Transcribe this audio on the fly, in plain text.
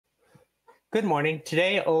Good morning.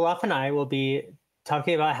 Today, Olaf and I will be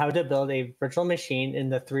talking about how to build a virtual machine in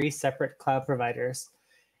the three separate cloud providers,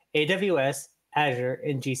 AWS, Azure,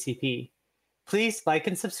 and GCP. Please like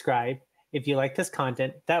and subscribe if you like this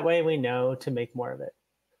content. That way we know to make more of it.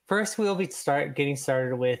 First, we will be getting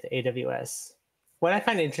started with AWS. What I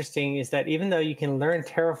find interesting is that even though you can learn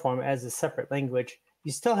Terraform as a separate language,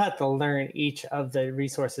 you still have to learn each of the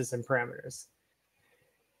resources and parameters.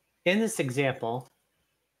 In this example,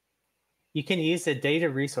 you can use a data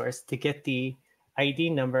resource to get the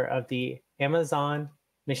ID number of the Amazon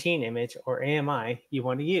machine image, or AMI, you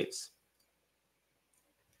want to use.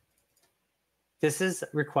 This is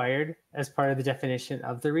required as part of the definition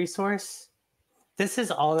of the resource. This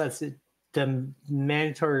is all that's the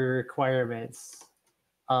mandatory requirements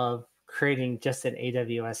of creating just an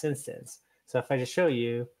AWS instance. So if I just show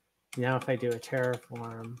you, now if I do a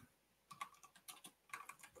Terraform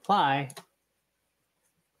apply,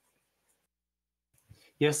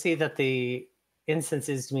 you'll see that the instance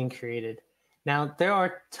is being created. Now, there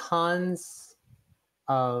are tons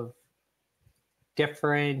of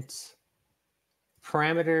different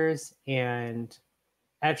parameters and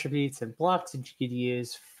attributes and blocks that you could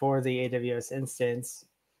use for the AWS instance.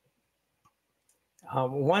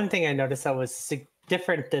 One thing I noticed that was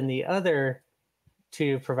different than the other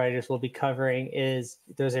two providers we'll be covering is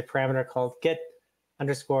there's a parameter called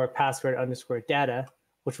get_password_data,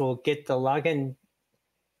 which will get the login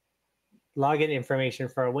information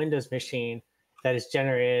for a Windows machine that is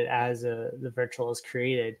generated as the virtual is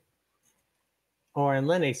created. Or in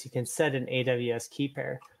Linux, you can set an AWS key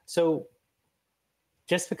pair. So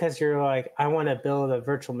just because you're like, I want to build a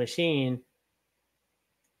virtual machine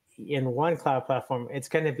in one cloud platform, it's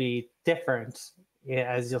going to be different,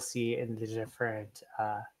 as you'll see in the different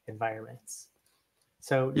environments.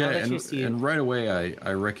 So now that you see, and right away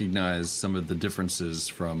I recognize some of the differences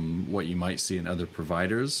from what you might see in other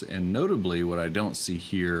providers, and notably what I don't see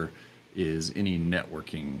here is any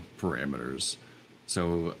networking parameters.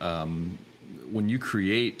 So when you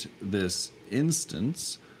create this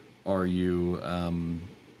instance, are you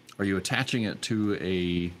attaching it to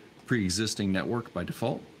a pre-existing network by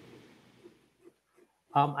default?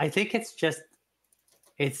 I think it's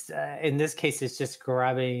in this case it's just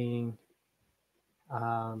grabbing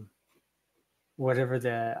whatever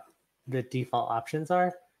the default options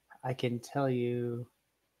are. I can tell you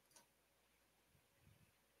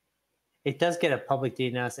it does get a public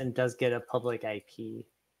DNS and does get a public IP.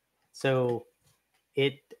 So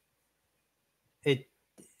it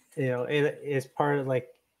is part of, like,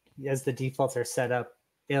 as the defaults are set up,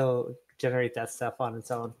 it'll generate that stuff on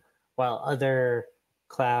its own, while other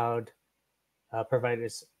cloud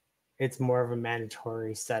providers, it's more of a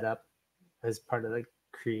mandatory setup as part of the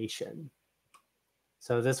creation.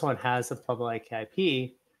 So this one has a public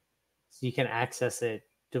IP, so you can access it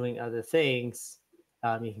doing other things.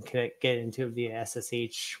 You can get into it via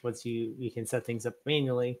SSH once you can set things up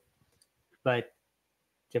manually. But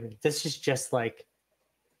this is just like,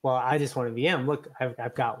 well, I just want a VM. Look,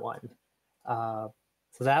 I've got one. So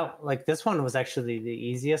that, like, this one was actually the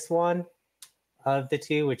easiest one of the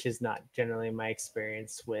two, which is not generally my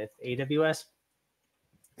experience with AWS.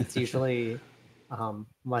 It's usually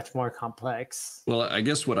much more complex. Well, I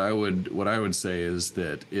guess what I would say is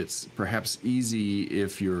that it's perhaps easy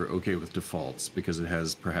if you're okay with defaults, because it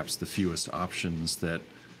has perhaps the fewest options that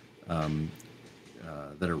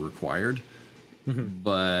that are required. Mm-hmm.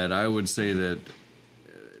 But I would say that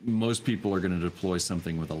most people are going to deploy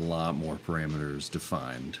something with a lot more parameters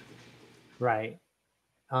defined. Right.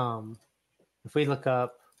 If we look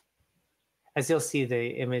up, as you'll see, the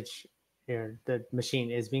image here, the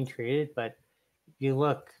machine is being created, but if you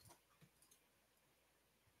look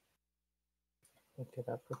it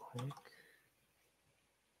up real quick.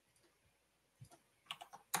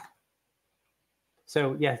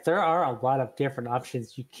 So yeah, there are a lot of different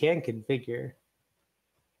options you can configure,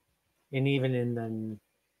 and even in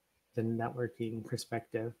the networking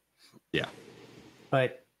perspective. Yeah.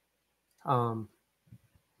 But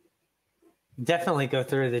definitely go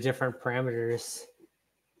through the different parameters.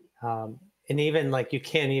 And even, like, you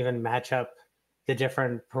can't even match up the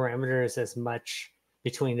different parameters as much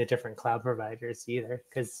between the different cloud providers either,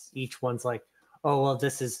 because each one's like, oh, well,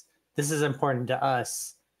 this is important to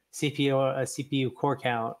us. CPU core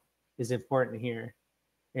count is important here,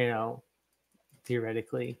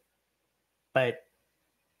 theoretically, but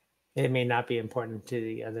it may not be important to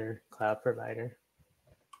the other cloud provider.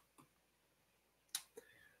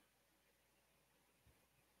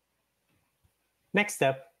 Next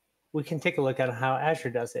step, we can take a look at how Azure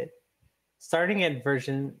does it. Starting at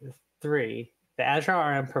version 3, the Azure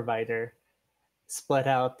RM provider split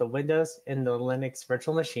out the Windows and the Linux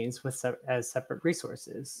virtual machines as separate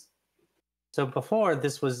resources. So before it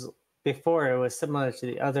was similar to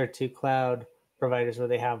the other two cloud providers where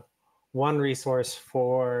they have one resource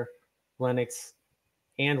for Linux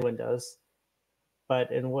and Windows,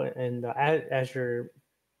 but in the Azure,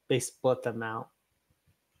 they split them out.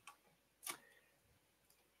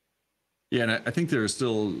 Yeah, and I think there are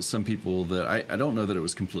still some people that I don't know that it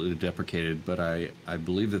was completely deprecated, but I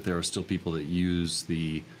believe that there are still people that use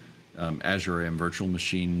the Azure AM virtual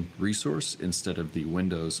machine resource instead of the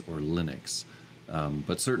Windows or Linux.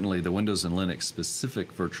 But certainly the Windows and Linux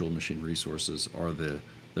specific virtual machine resources are the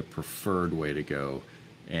preferred way to go.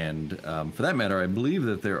 And for that matter, I believe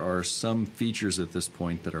that there are some features at this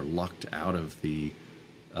point that are locked out of the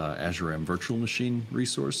Azure AM virtual machine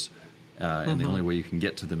resource. And the only way you can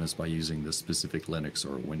get to them is by using the specific Linux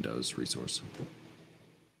or Windows resource.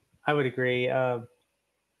 I would agree.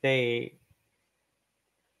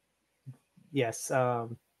 Yes.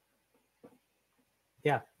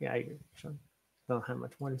 Yeah, I don't have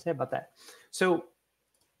much more to say about that. So,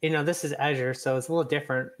 this is Azure, so it's a little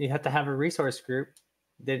different. You have to have a resource group.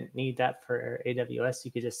 Didn't need that for AWS.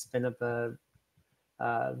 You could just spin up a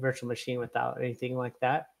virtual machine without anything like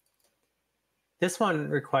that. This one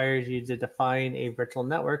requires you to define a virtual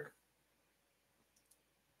network.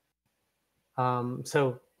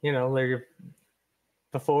 So,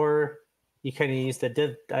 before you kind of use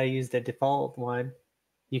I use the default one.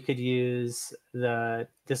 You could use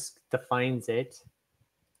this defines it.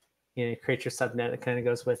 Create your subnet that kind of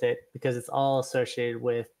goes with it because it's all associated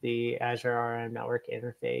with the Azure RM network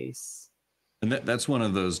interface. And that's one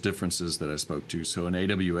of those differences that I spoke to. So in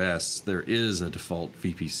AWS, there is a default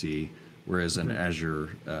VPC, whereas in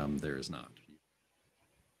Azure, there is not.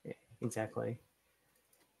 Yeah, exactly.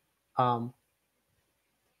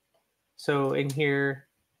 So in here,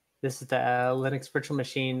 this is the Linux virtual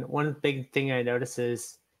machine. One big thing I notice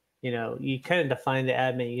is, you kind of define the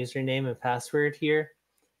admin username and password here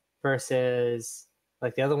versus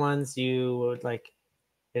like the other ones, you would like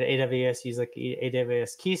in AWS use like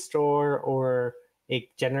AWS key store or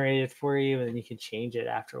it generated for you and then you can change it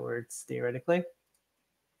afterwards theoretically.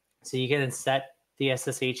 So you can set the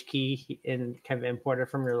SSH key and kind of import it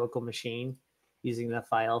from your local machine using the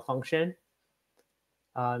file function.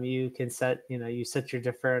 You can set, you set your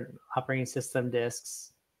different operating system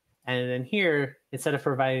disks. And then here, instead of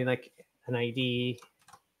providing like an ID,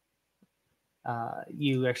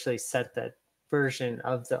 you actually set the version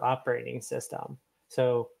of the operating system.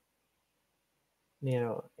 So,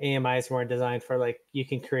 AMI is more designed for like, you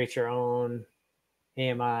can create your own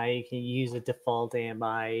AMI, you can use a default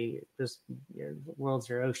AMI, just the world's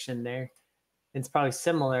your ocean there. It's probably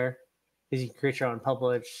similar because you can create your own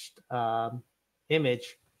published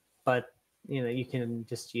image, but you can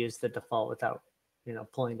just use the default without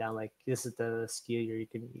pulling down like this is the SKU you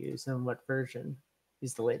can use and what version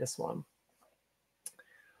is the latest one.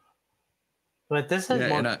 But this is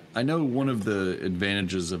and I know one of the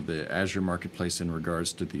advantages of the Azure Marketplace in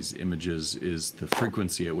regards to these images is the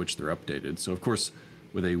frequency at which they're updated. So of course,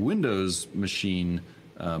 with a Windows machine,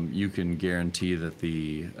 you can guarantee that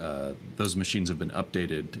those machines have been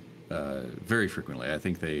updated very frequently. I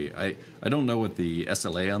think I don't know what the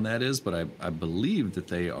SLA on that is, but I believe that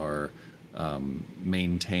they are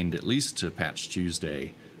maintained at least to Patch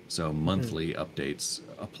Tuesday. So monthly updates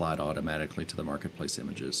applied automatically to the marketplace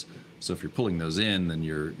images. So if you're pulling those in, then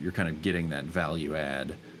you're kind of getting that value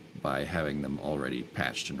add by having them already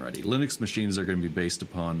patched and ready. Linux machines are going to be based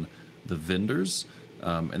upon the vendors,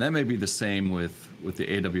 and that may be the same with the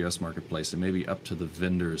AWS marketplace. It may be up to the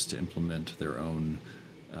vendors to implement their own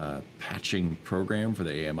patching program for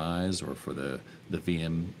the AMIs or for the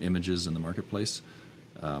VM images in the marketplace.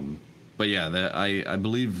 But yeah, I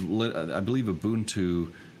believe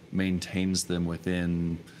Ubuntu maintains them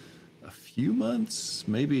within a few months.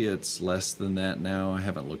 Maybe it's less than that now. I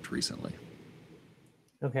haven't looked recently.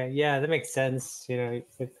 Okay, yeah, that makes sense. You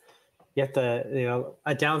have to,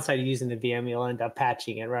 a downside of using the VM, you'll end up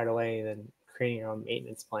patching it right away and then creating your own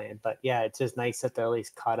maintenance plan. But yeah, it's just nice that they're at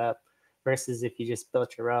least caught up versus if you just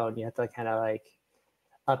built your own, you have to kind of like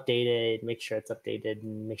update it, make sure it's updated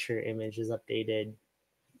and make sure your image is updated,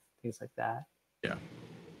 things like that. Yeah.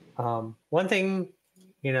 One thing,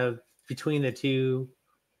 between the two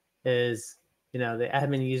is, the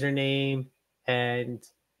admin username and,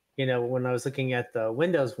 when I was looking at the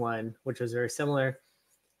Windows one, which was very similar,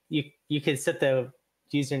 you can set the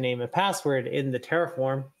username and password in the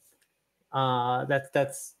Terraform.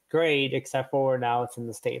 That's great, except for now it's in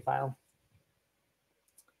the state file.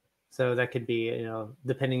 So that could be,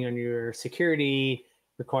 depending on your security,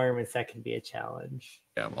 requirements, that can be a challenge.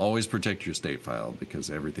 Yeah, always protect your state file because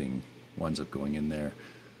everything winds up going in there.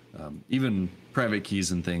 Even private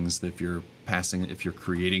keys and things, if you're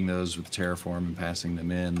creating those with Terraform and passing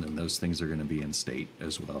them in, then those things are going to be in state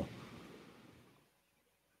as well.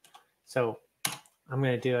 So I'm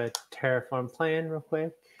going to do a Terraform plan real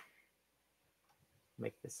quick.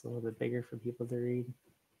 Make this a little bit bigger for people to read.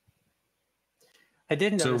 I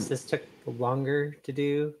did notice this took longer to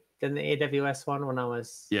do than the AWS one when I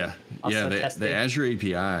was the Azure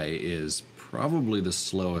API is probably the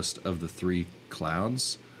slowest of the 3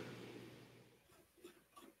 clouds.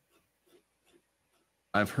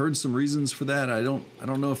 I've heard some reasons for that. I don't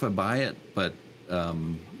know if I buy it, but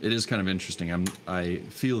it is kind of interesting. I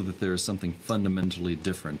feel that there is something fundamentally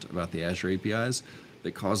different about the Azure APIs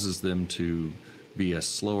that causes them to be a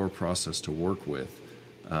slower process to work with.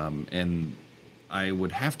 And I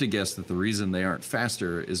would have to guess that the reason they aren't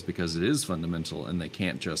faster is because it is fundamental and they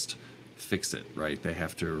can't just fix it, right? They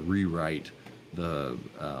have to rewrite the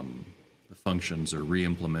functions or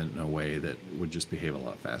re-implement in a way that would just behave a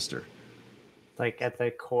lot faster. Like at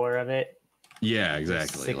the core of it. Yeah,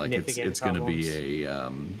 exactly. Like it's going to be a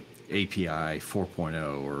API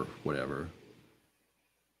 4.0 or whatever.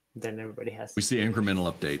 Then everybody has. We see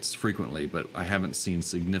incremental updates frequently, but I haven't seen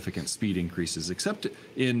significant speed increases, except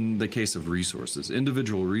in the case of resources.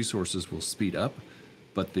 Individual resources will speed up,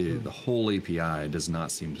 but the whole API does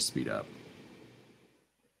not seem to speed up.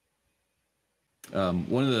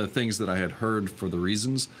 One of the things that I had heard for the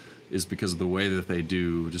reasons is because of the way that they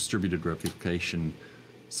do distributed replication.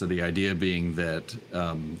 So the idea being that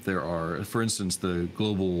there are, for instance, the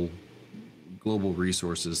global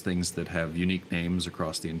resources, things that have unique names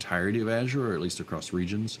across the entirety of Azure, or at least across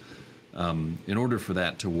regions. In order for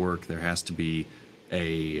that to work, there has to be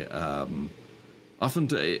a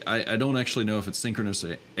I don't actually know if it's synchronous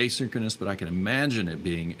or asynchronous, but I can imagine it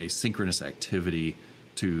being a synchronous activity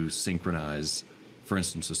to synchronize, for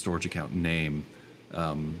instance, a storage account name,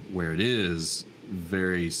 where it is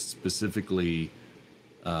very specifically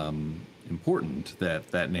important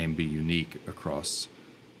that that name be unique across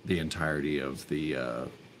the entirety of the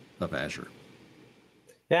of Azure.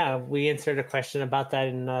 Yeah, we answered a question about that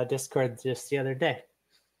in Discord just the other day.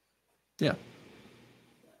 Yeah.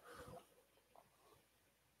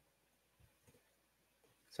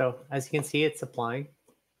 So as you can see, it's applying.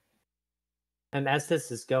 And as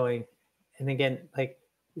this is going, and again, like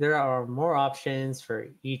there are more options for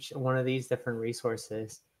each one of these different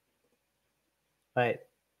resources. But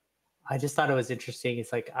I just thought it was interesting.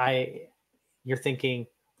 It's like you're thinking,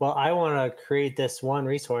 well, I want to create this one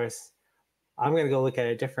resource. I'm going to go look at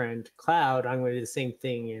a different cloud. I'm going to do the same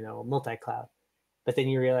thing, multi-cloud. But then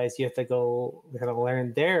you realize you have to go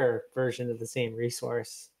learn their version of the same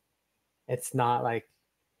resource. It's not like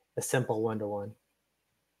a simple one-to-one.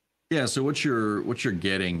 Yeah. So what you're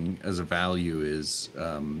getting as a value is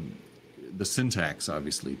the syntax.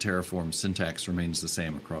 Obviously, Terraform syntax remains the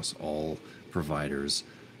same across all providers.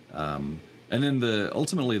 And then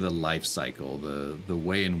ultimately the life cycle, the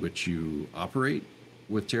way in which you operate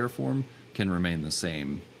with Terraform can remain the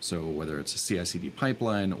same. So whether it's a CI/CD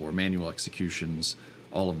pipeline or manual executions,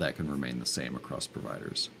 all of that can remain the same across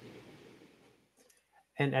providers.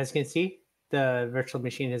 And as you can see, the virtual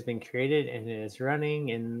machine has been created and it is running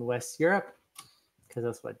in West Europe because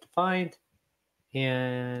that's what defined.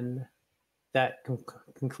 And that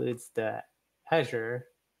concludes the Azure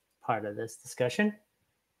part of this discussion.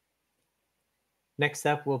 Next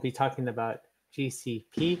up, we'll be talking about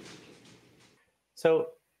GCP. So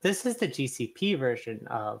this is the GCP version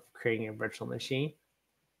of creating a virtual machine.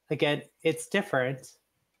 Again, it's different.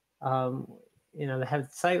 They have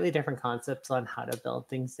slightly different concepts on how to build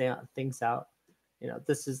things out.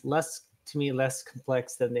 This is less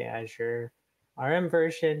complex than the Azure RM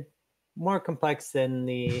version, more complex than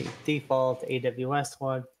the default AWS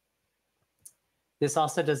one. This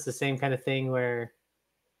also does the same kind of thing where,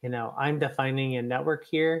 I'm defining a network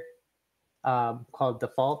here called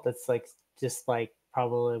default. That's just like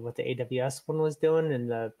probably what the AWS one was doing in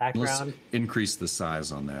the background. Let's increase the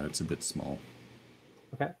size on that. It's a bit small.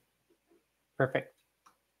 Okay, perfect.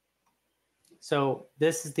 So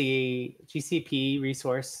this is the GCP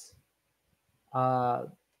resource.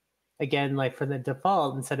 Again, like for the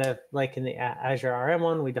default, instead of like in the Azure RM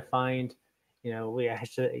one, we defined, you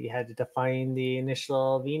had to define the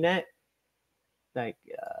initial VNet. Like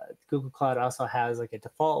Google Cloud also has like a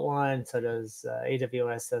default one, so does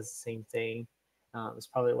AWS does the same thing. It's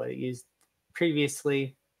probably what it used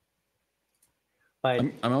previously. But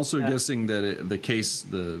I'm also guessing that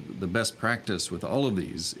the best practice with all of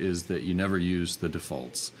these is that you never use the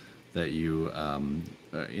defaults. that you,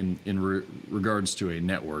 in regards to a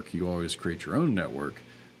network, you always create your own network,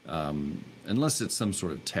 unless it's some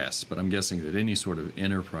sort of test. But I'm guessing that any sort of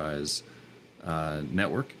enterprise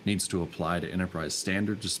network needs to apply to enterprise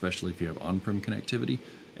standards, especially if you have on-prem connectivity.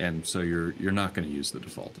 And so you're not going to use the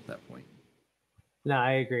default at that point. No,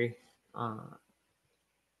 I agree.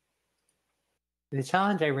 The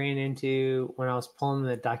challenge I ran into when I was pulling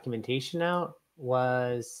the documentation out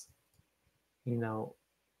was,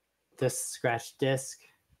 this scratch disk,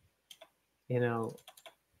 it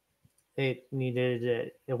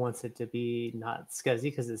wants it to be not SCSI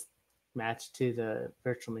because it's matched to the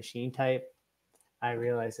virtual machine type. I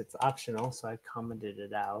realized it's optional, so I commented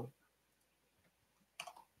it out.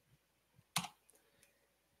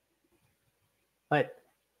 But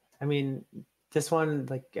I mean, this one,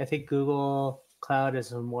 like, I think Google Cloud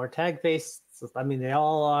is more tag based. I mean, they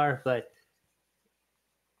all are, but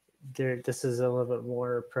this is a little bit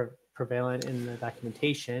more prevalent in the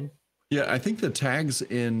documentation. Yeah, I think the tags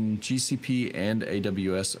in GCP and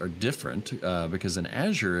AWS are different because in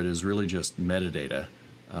Azure it is really just metadata.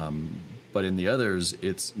 But in the others,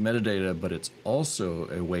 it's metadata, but it's also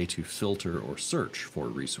a way to filter or search for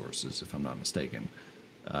resources, if I'm not mistaken.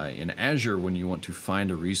 In Azure, when you want to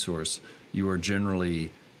find a resource, you are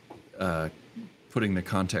generally putting the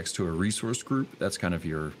context to a resource group. That's kind of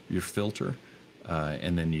your filter.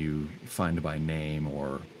 And then you find by name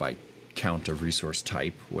or by count of resource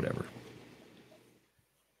type, whatever.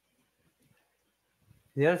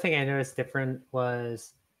 The other thing I noticed different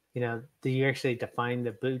was, you actually define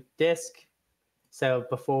the boot disk. So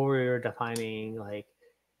before we were defining like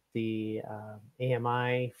the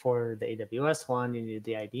AMI for the AWS one, you needed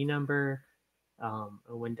the ID number.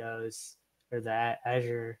 Windows or the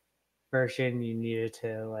Azure version, you needed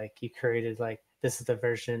to you created this is the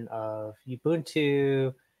version of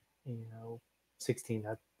Ubuntu,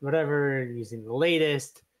 16 whatever, using the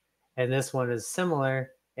latest. And this one is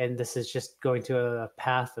similar. And this is just going to a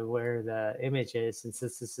path of where the image is. And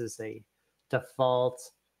since this is a default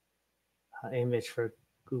image for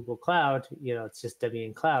Google Cloud, it's just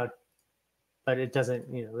Debian Cloud, but it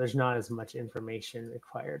doesn't, there's not as much information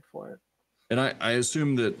required for it. And I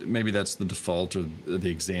assume that maybe that's the default or the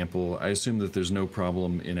example. I assume that there's no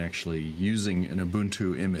problem in actually using an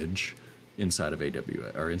Ubuntu image inside of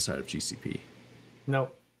AWS or inside of GCP.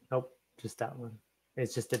 Nope, just that one.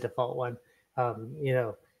 It's just a default one.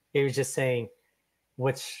 It was just saying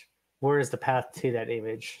where is the path to that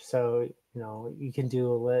image. So, you can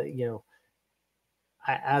do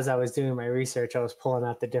as I was doing my research, I was pulling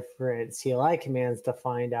out the different CLI commands to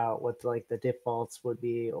find out what the defaults would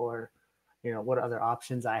be, or, what other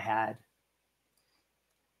options I had.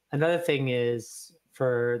 Another thing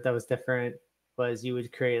that was different was you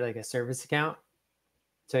would create a service account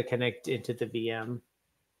to connect into the VM.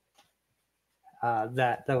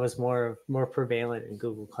 That was more prevalent in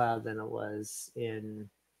Google Cloud than it was in,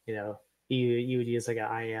 you would use an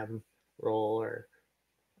IAM role or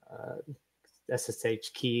SSH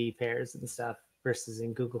key pairs and stuff, versus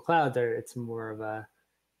in Google Cloud there it's more of a,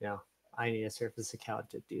 I need a service account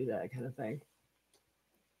to do that kind of thing.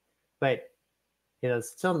 But it's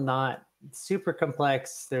still not super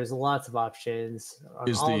complex. There's lots of options.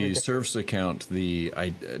 Is the service account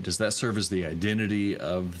does that serve as the identity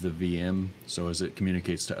of the VM? So as it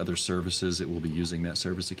communicates to other services, it will be using that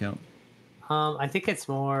service account? I think it's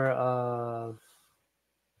more of,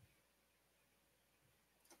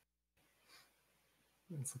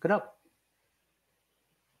 let's look it up.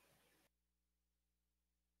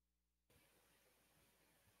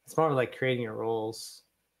 It's more of creating your roles.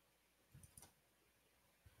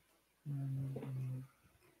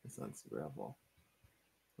 It's not super helpful.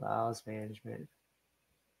 Allows management.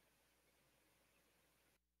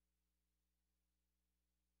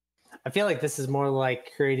 I feel like this is more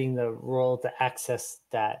like creating the role to access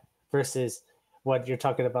that versus what you're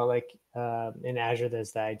talking about. In Azure,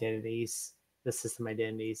 there's the identities, the system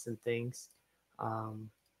identities and things.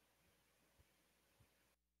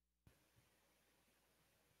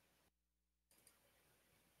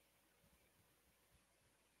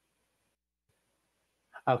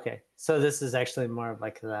 Okay, so this is actually more of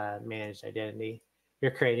the managed identity.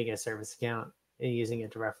 You're creating a service account and using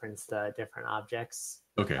it to reference the different objects,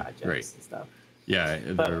 projects, great. and stuff. Yeah,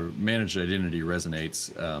 the managed identity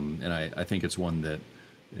resonates, and I think it's one that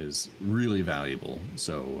is really valuable.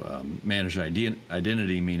 So managed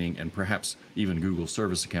identity meaning, and perhaps even Google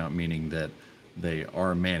Service Account meaning that they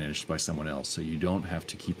are managed by someone else, so you don't have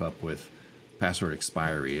to keep up with password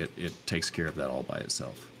expiry. It takes care of that all by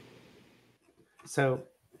itself. So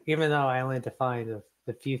even though I only defined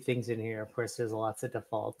the few things in here, of course, there's lots of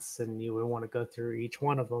defaults, and you would want to go through each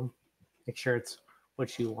one of them. make sure it's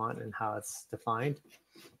what you want and how it's defined.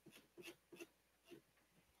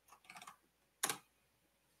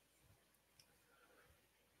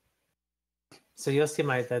 So you'll see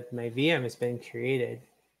that my VM has been created.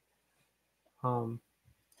 And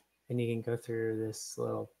you can go through this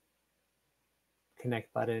little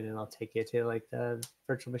connect button and I'll take you to like the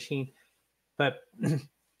virtual machine. But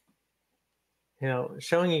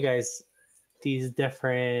showing you guys these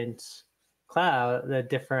different the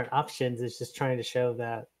different options is just trying to show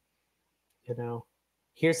that,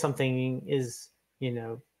 here's something is,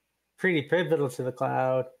 pretty pivotal to the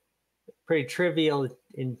cloud, pretty trivial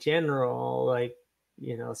in general, like,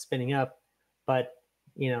 spinning up, but,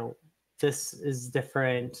 this is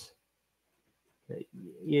different.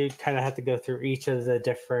 You kind of have to go through each of the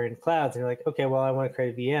different clouds. And you're like, okay, well, I want to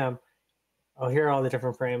create a VM. Oh, here are all the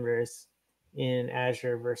different parameters in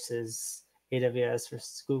Azure versus AWS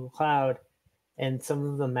versus Google Cloud. And some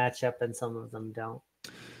of them match up and some of them don't.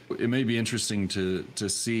 It may be interesting to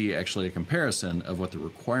see actually a comparison of what the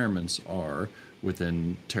requirements are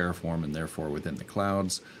within Terraform and therefore within the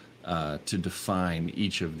clouds to define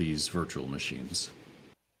each of these virtual machines.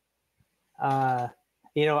 One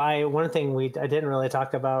thing I didn't really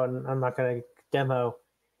talk about, and I'm not going to demo,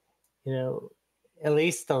 at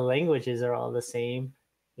least the languages are all the same,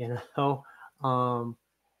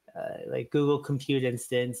 like Google Compute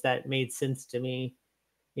Instance, that made sense to me,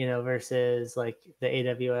 versus like the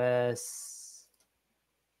AWS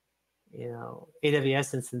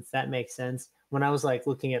instance, that makes sense. When I was like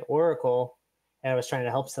looking at Oracle and I was trying to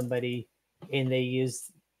help somebody and they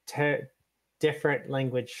used different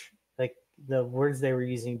language, like the words they were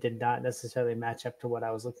using did not necessarily match up to what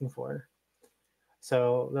I was looking for.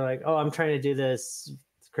 So they're like, oh, I'm trying to do this,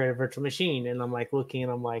 create a virtual machine. And I'm like looking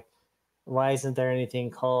and I'm like, why isn't there anything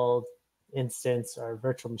called instance or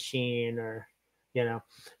virtual machine or,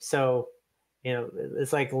 so,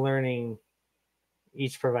 it's like learning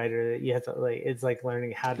each provider. You have to it's like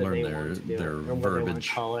learning how do they want to do it and what they want to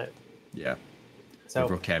call it. Yeah. So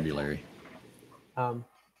their vocabulary. So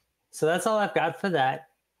that's all I've got for that.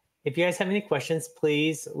 If you guys have any questions,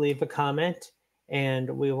 please leave a comment and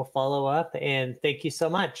we will follow up. And thank you so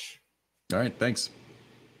much. All right. Thanks.